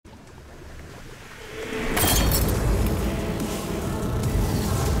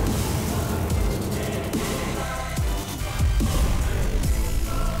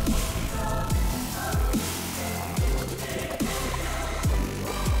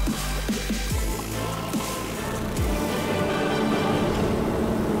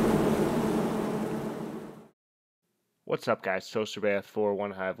What's up, guys? Toasterbath for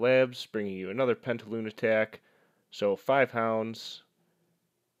OneHive Labs, bringing you another PentaLoon attack. So 5 hounds.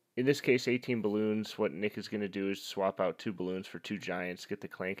 In this case, 18 balloons. What Nick is going to do is swap out 2 balloons for 2 giants, get the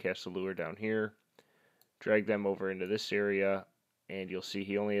clan castle lure down here, drag them over into this area, and you'll see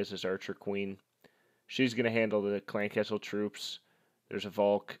he only has his archer queen. She's going to handle the clan castle troops. There's a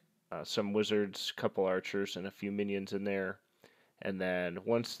Volk, some wizards, couple archers, and a few minions in there. And then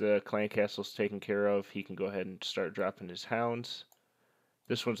once the clan castle's taken care of, he can go ahead and start dropping his hounds.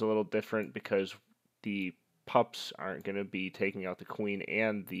 This one's a little different because the pups aren't going to be taking out the queen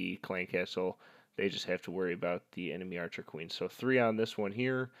and the clan castle. They just have to worry about the enemy archer queen. So 3 on this one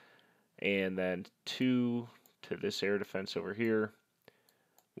here, and then 2 to this air defense over here.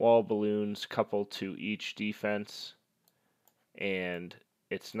 Wall balloons, couple to each defense. And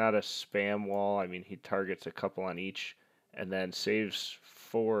it's not a spam wall. I mean, he targets a couple on each, and then saves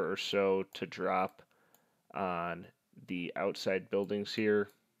 4 or so to drop on the outside buildings here.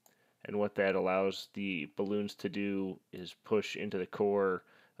 And what that allows the balloons to do is push into the core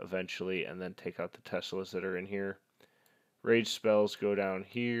eventually and then take out the Teslas that are in here. Rage spells go down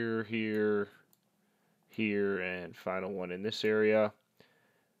here, here, here, and final one in this area.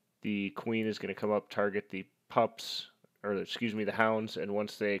 The queen is going to come up, target the pups, or excuse me, the hounds, and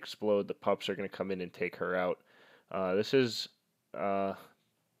once they explode, the pups are going to come in and take her out. This is a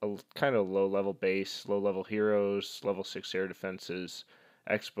kind of low-level base, low-level heroes, level 6 air defenses.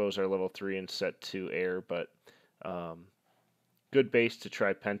 Expos are level 3 and set to air, but good base to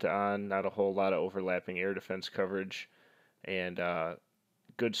try Penta on. Not a whole lot of overlapping air defense coverage, and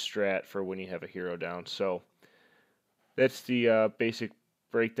good strat for when you have a hero down. So that's the basic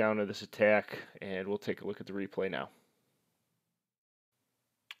breakdown of this attack, and we'll take a look at the replay now.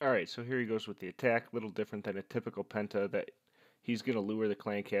 Alright, so here he goes with the attack. A little different than a typical Penta, that he's going to lure the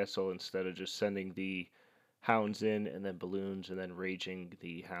clan castle instead of just sending the hounds in and then balloons and then raging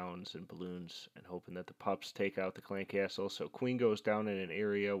the hounds and balloons and hoping that the pups take out the clan castle. So queen goes down in an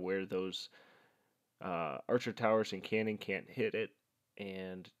area where those archer towers and cannon can't hit it,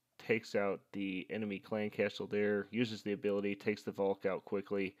 and takes out the enemy clan castle there, uses the ability, takes the Volk out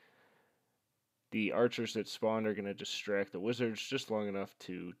quickly. The archers that spawn are going to distract the wizards just long enough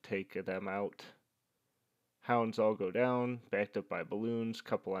to take them out. Hounds all go down, backed up by balloons,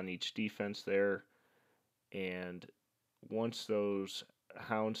 couple on each defense there. And once those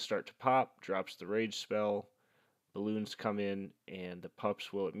hounds start to pop, drops the rage spell. Balloons come in, and the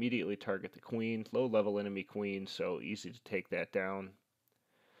pups will immediately target the queen. Low-level enemy queen, so easy to take that down.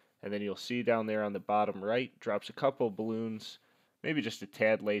 And then you'll see down there on the bottom right, drops a couple balloons. Maybe just a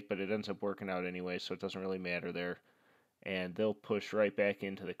tad late, but it ends up working out anyway, so it doesn't really matter there. And they'll push right back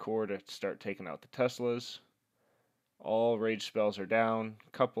into the core to start taking out the Teslas. All rage spells are down,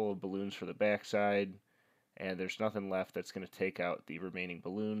 couple of balloons for the backside, and there's nothing left that's going to take out the remaining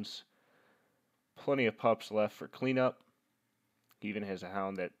balloons. Plenty of pups left for cleanup. He even has a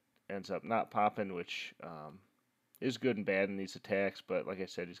hound that ends up not popping, which is good and bad in these attacks, but like I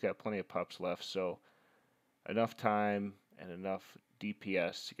said, he's got plenty of pups left, so enough time and enough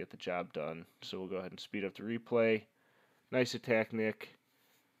DPS to get the job done. So we'll go ahead and speed up the replay. Nice attack, Nick.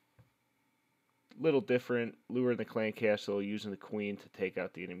 Little different, luring the clan castle, using the queen to take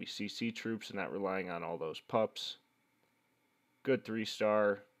out the enemy CC troops and not relying on all those pups. Good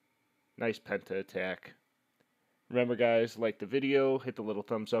 3-star. Nice Penta attack. Remember, guys, like the video, hit the little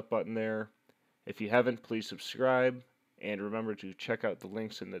thumbs up button there. If you haven't, please subscribe, and remember to check out the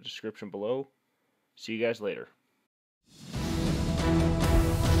links in the description below. See you guys later.